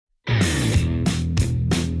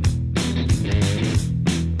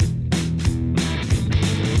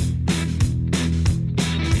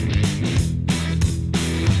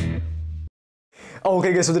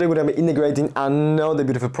Okay guys, so today we're going to be integrating another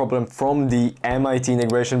beautiful problem from the MIT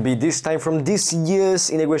Integration Bee, this time from this year's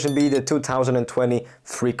Integration Bee, the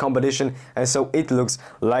 2023 competition. And so it looks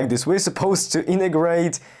like this. We're supposed to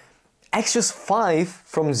integrate x just 5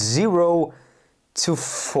 from 0 to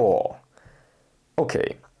 4.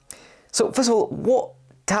 Okay, so first of all, what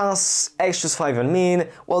does x just 5 even mean?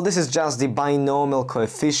 Well, this is just the binomial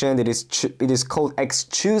coefficient. It is called x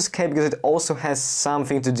choose k because it also has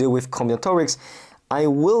something to do with combinatorics. I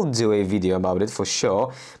will do a video about it for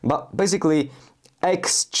sure, but basically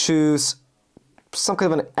x choose some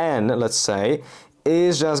kind of an n, let's say,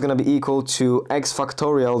 is just going to be equal to x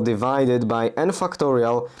factorial divided by n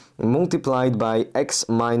factorial multiplied by x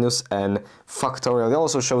minus n factorial. It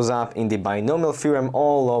also shows up in the binomial theorem,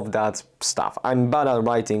 all of that stuff. I'm bad at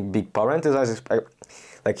writing big parentheses,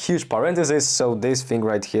 like huge parentheses, so this thing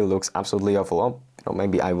right here looks absolutely awful. Oh,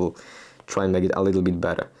 maybe I will try and make it a little bit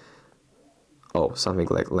better. Oh, something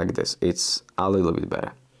like this. It's a little bit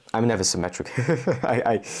better. I'm never symmetric.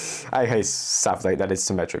 I hate stuff like that is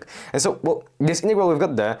symmetric. And so, well, this integral we've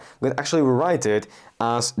got there, we can actually rewrite it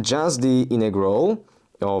as just the integral,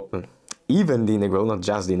 or even the integral, not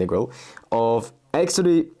just the integral, of x to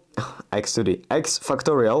the x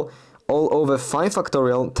factorial all over 5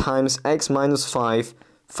 factorial times x minus 5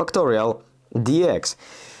 factorial dx.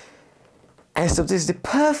 And so this is the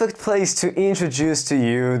perfect place to introduce to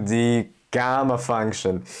you the gamma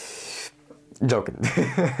function. Joking.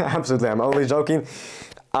 Absolutely, I'm only joking.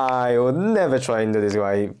 I would never try and do this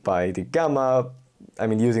by the gamma. I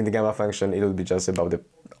mean, using the gamma function, it will be just about the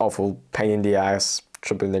awful pain in the ass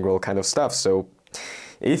triple integral kind of stuff. So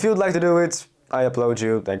if you'd like to do it, I applaud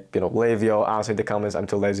you. Like, leave your answer in the comments. I'm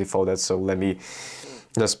too lazy for that, so let me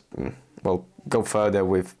just, well, go further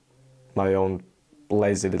with my own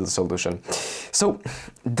lazy little solution. So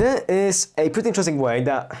there is a pretty interesting way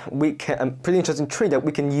that we can, pretty interesting trick that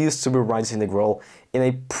we can use to rewrite this integral in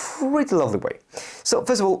a pretty lovely way. So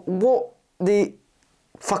first of all, what the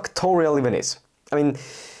factorial even is. I mean,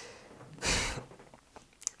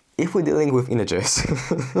 if we're dealing with integers,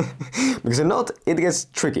 because if not, it gets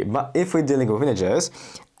tricky, but if we're dealing with integers,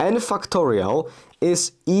 n factorial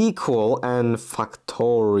is equal, n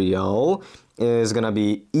factorial is gonna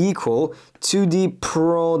be equal to the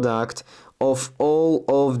product of all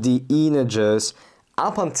of the integers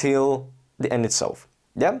up until the n itself.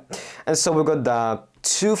 Yeah? And so we've got that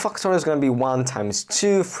 2 factorial is going to be 1 times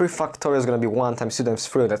 2, 3 factorial is going to be 1 times 2 times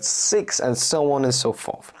 3, that's 6, and so on and so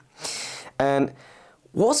forth. And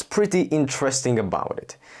what's pretty interesting about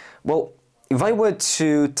it? Well, if I were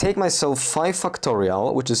to take myself 5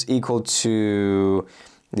 factorial, which is equal to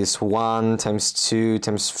this 1 times 2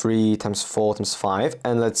 times 3 times 4 times 5,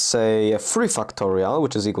 and let's say 3 factorial,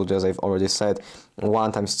 which is equal to, as I've already said,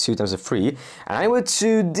 1 times 2 times 3, and I were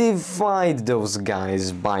to divide those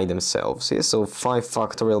guys by themselves. Yeah? So 5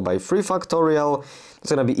 factorial by 3 factorial is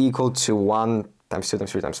going to be equal to 1 times 2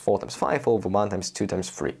 times 3 times 4 times 5 over 1 times 2 times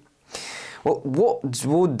 3. Well, what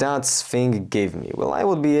would that thing give me? Well, I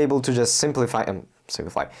would be able to just simplify,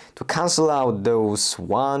 to cancel out those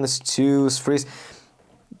 1s, 2s, 3s,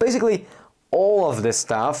 basically all of this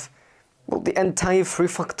stuff, well, the entire 3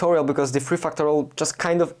 factorial, because the 3 factorial just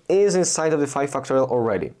kind of is inside of the 5 factorial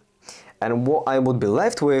already. And what I would be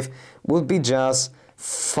left with would be just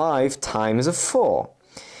 5 times 4.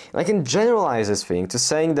 And I can generalize this thing to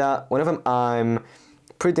saying that whenever I'm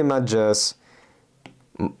pretty much just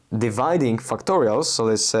dividing factorials, so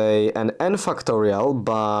let's say an n factorial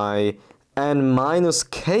by n minus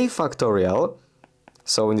k factorial,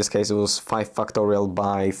 so in this case it was 5 factorial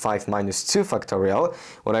by 5 minus 2 factorial,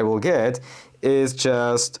 what I will get is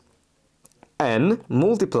just n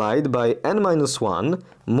multiplied by n minus 1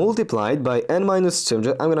 multiplied by n minus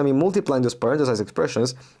 2. I'm going to be multiplying those parenthesized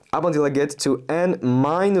expressions up until I get to n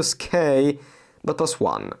minus k but plus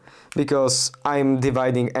 1, because I'm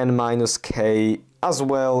dividing n minus k as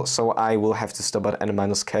well, so I will have to stop at n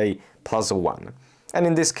minus k plus 1. And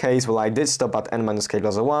in this case, well, I did stop at n minus k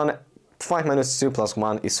plus 1. 5 minus 2 plus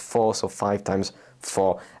 1 is 4, so 5 times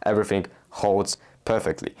 4, everything holds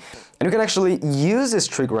perfectly. And we can actually use this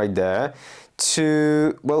trick right there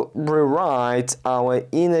to, well, rewrite our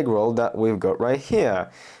integral that we've got right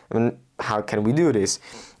here. I mean, how can we do this?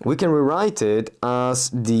 We can rewrite it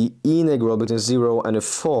as the integral between 0 and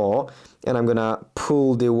 4, and I'm gonna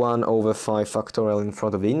pull the 1 over 5 factorial in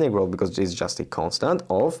front of the integral because it's just a constant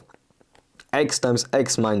of x times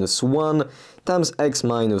x minus 1 times x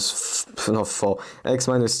minus x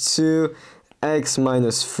minus 2, x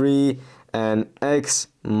minus 3, and x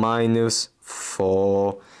minus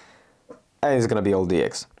 4, and it's gonna be all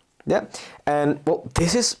dx. Yeah, and well,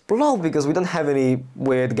 this is lol because we don't have any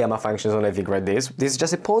weird gamma functions or anything like this. This is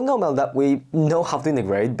just a polynomial that we know how to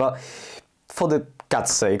integrate, but for the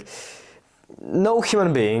God's sake, no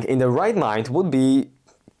human being in the right mind would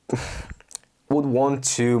want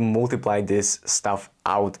to multiply this stuff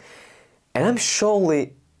out, and I'm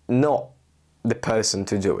surely not the person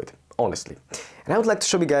to do it, honestly. And I would like to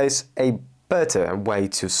show you guys a better way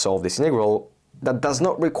to solve this integral that does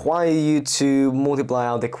not require you to multiply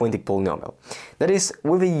out the quintic polynomial. That is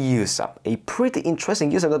with a u-sub, a pretty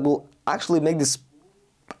interesting u-sub that will actually make this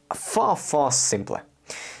far, far simpler.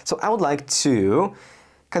 So I would like to,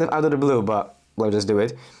 kind of out of the blue, but we'll just do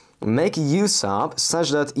it, make u-sub such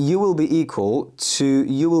that you are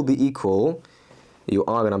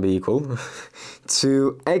gonna be equal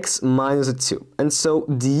to x minus 2. And so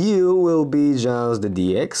du will be just the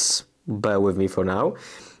dx, bear with me for now.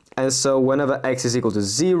 And so whenever x is equal to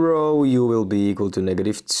 0, you will be equal to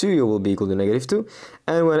 -2, you will be equal to -2.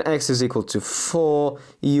 And when x is equal to 4,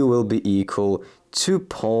 you will be equal to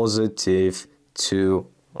 +2,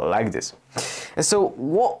 like this. And so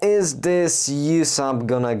what is this u-sub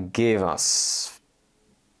gonna give us,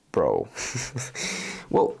 bro?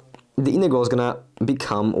 Well, the integral is gonna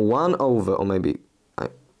become 1 over, or maybe,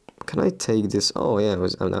 can I take this? Oh yeah, now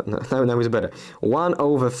it's better. 1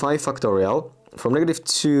 over 5 factorial from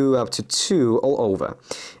 -2 up to 2 all over.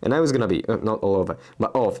 And now it's gonna be, not all over,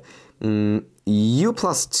 but of u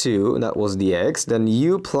plus 2, that was the x, then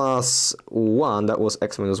u plus 1, that was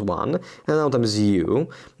x minus 1, and now times u,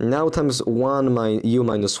 now times u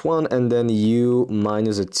minus 1, and then u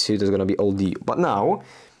minus 2, that's gonna be all du. But now,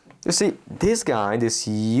 you see, this guy, this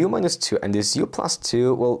u minus 2 and this u plus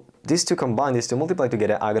 2, well, these two combined, these two multiplied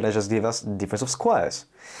together are gonna just give us difference of squares.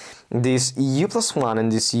 This u plus 1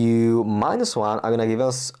 and this u minus 1 are gonna give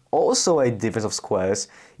us also a difference of squares,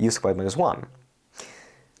 u squared minus 1.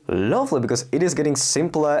 Lovely, because it is getting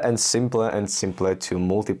simpler and simpler and simpler to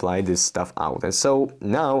multiply this stuff out. And so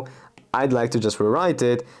now I'd like to just rewrite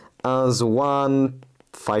it as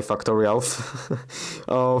 5 factorial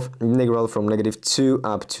of integral from -2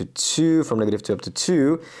 up to 2, from -2 up to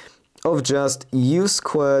 2, of just u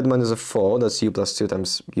squared minus 4, that's u plus 2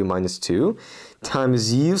 times u minus 2,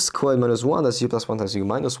 times u squared minus 1, that's u plus 1 times u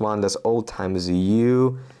minus 1, that's all times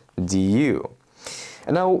u du.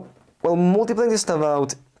 And now, well, multiplying this stuff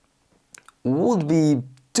out would be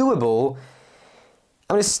doable.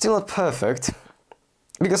 I mean, it's still not perfect,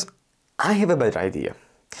 because I have a better idea.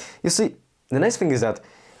 You see, the nice thing is that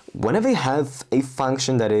whenever you have a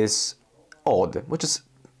function that is odd, which is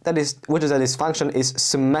that this function is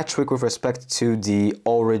symmetric with respect to the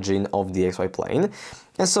origin of the xy plane,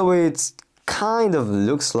 and so it kind of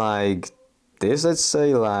looks like this, let's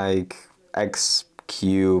say like x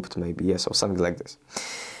cubed maybe, yes, or something like this.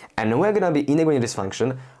 And we're gonna be integrating this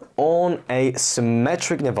function on a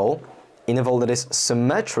symmetric interval that is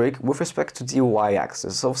symmetric with respect to the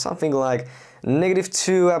y-axis. So something like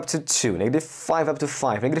 -2 up to 2, -5 up to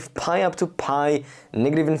 5, -pi up to pi,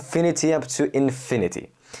 -infinity up to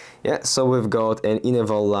infinity. Yeah, so we've got an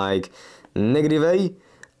interval like -a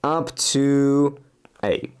up to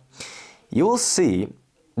a. You will see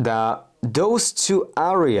that those two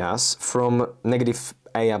areas from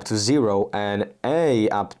 -a up to 0 and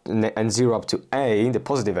 0 up to a, the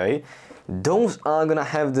positive a, those are gonna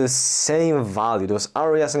have the same value. Those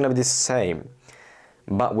areas are gonna be the same,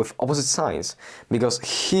 but with opposite signs. Because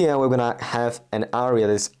here we're gonna have an area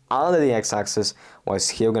that is under the x-axis,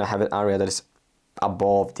 whilst here we're gonna have an area that is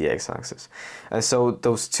above the x-axis. And so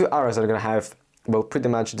those two areas are gonna have, well, pretty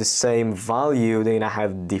much the same value. They're gonna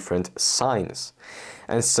have different signs.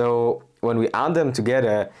 And so when we add them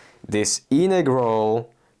together, this integral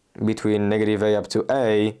between -a up to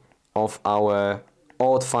a of our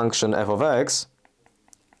odd function f of x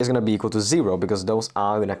is going to be equal to 0, because those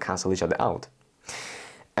are going to cancel each other out.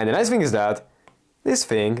 And the nice thing is that this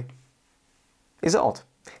thing is odd.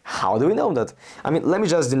 How do we know that? I mean, let me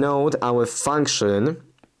just denote our function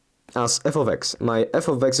as f of x. My f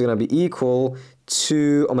of x is going to be equal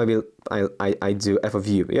to, or maybe I do f of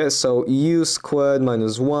u. Yeah, so u squared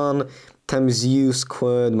minus 1 times u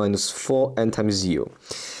squared minus 4 and times u.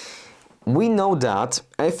 We know that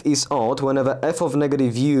f is odd whenever f of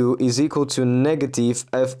negative u is equal to negative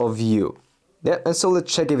f of u. Yeah, and so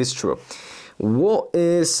let's check if it's true. What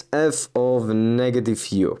is f of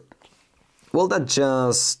negative u? Well, that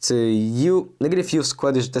just negative u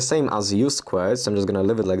squared is the same as u squared, so I'm just gonna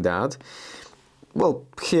leave it like that. Well,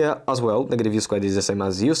 here as well, negative u squared is the same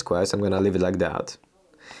as u squared, so I'm gonna leave it like that.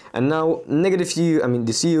 And now negative u, I mean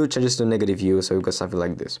this u changes to negative u, so we've got something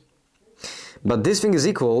like this. But this thing is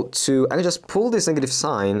equal to, I can just pull this negative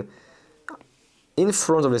sign in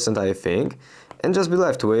front of this entire thing and just be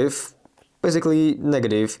left with basically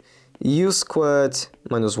negative u squared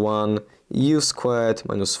minus 1 u squared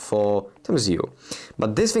minus 4 times u.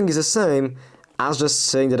 But this thing is the same as just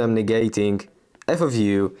saying that I'm negating f of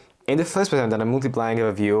u in the first place and that I'm multiplying f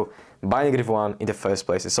of u by negative 1 in the first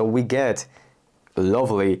place. So we get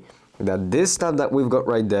lovely that this stuff that we've got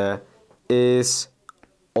right there is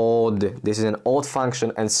odd. This is an odd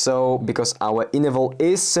function, and so because our interval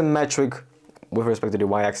is symmetric with respect to the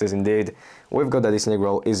y-axis indeed, we've got that this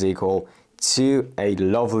integral is equal to a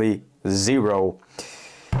lovely 0.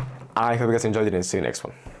 I hope you guys enjoyed it and see you next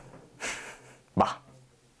one.